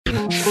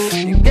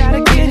You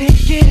gotta get it.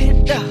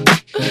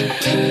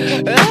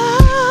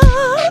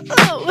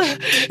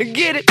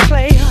 Get it,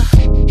 player.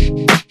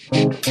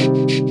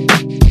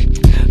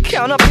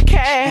 Count up the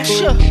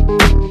cash.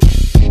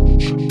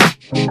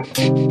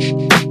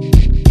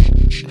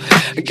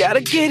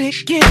 Gotta get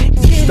it.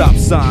 Stop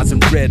signs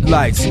and red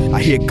lights.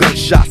 I hear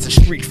gunshots and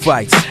street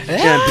fights.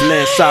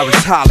 Ambulance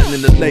sirens hollering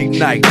in the late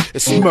night.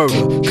 It's murder,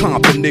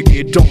 comping, nigga,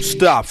 it don't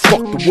stop.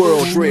 Fuck the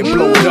world, dread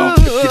blow it up.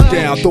 If you're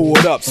down, throw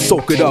it up,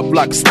 soak it up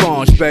like a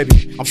sponge,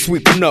 baby. I'm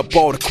sweeping up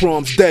all the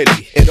crumbs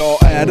daily. It all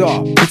add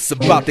up. It's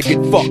about to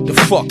get fucked the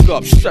fuck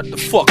up. Shut the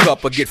fuck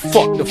up or get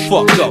fucked the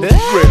fuck up.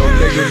 For real,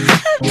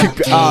 nigga.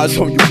 Keep your eyes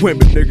on your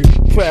women,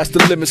 nigga. Pass the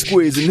lemon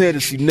squeeze and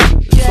Hennessy,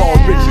 nigga. It's all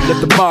Richie,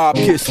 let the mob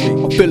kiss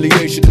me.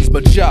 Affiliation is my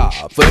job.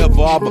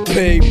 Forever I'm a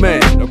paid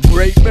man, a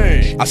great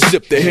man. I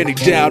sip the Henny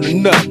down to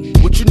nothing.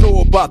 What you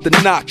know about the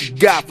knock you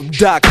got from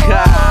Doc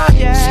High?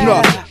 It's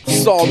nothing.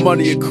 It's all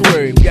money and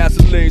cream.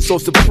 Gasoline so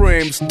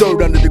supreme, it's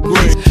dirt under the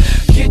green.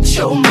 Get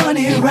your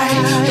money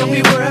right. Don't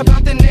be worried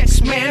about the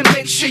next man.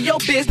 Make sure your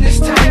business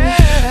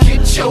tight.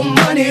 Get your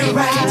money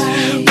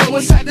right. Go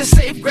inside the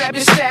safe, grab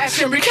your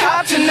stash and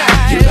recap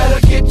tonight. You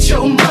better get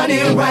your money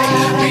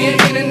right. Be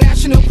an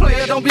international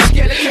player. Don't be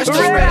scared to catch the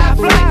red eye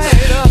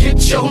flight.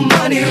 Get your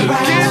money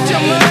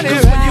right.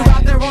 Cause when you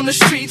out there on the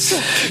streets,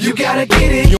 you gotta get it.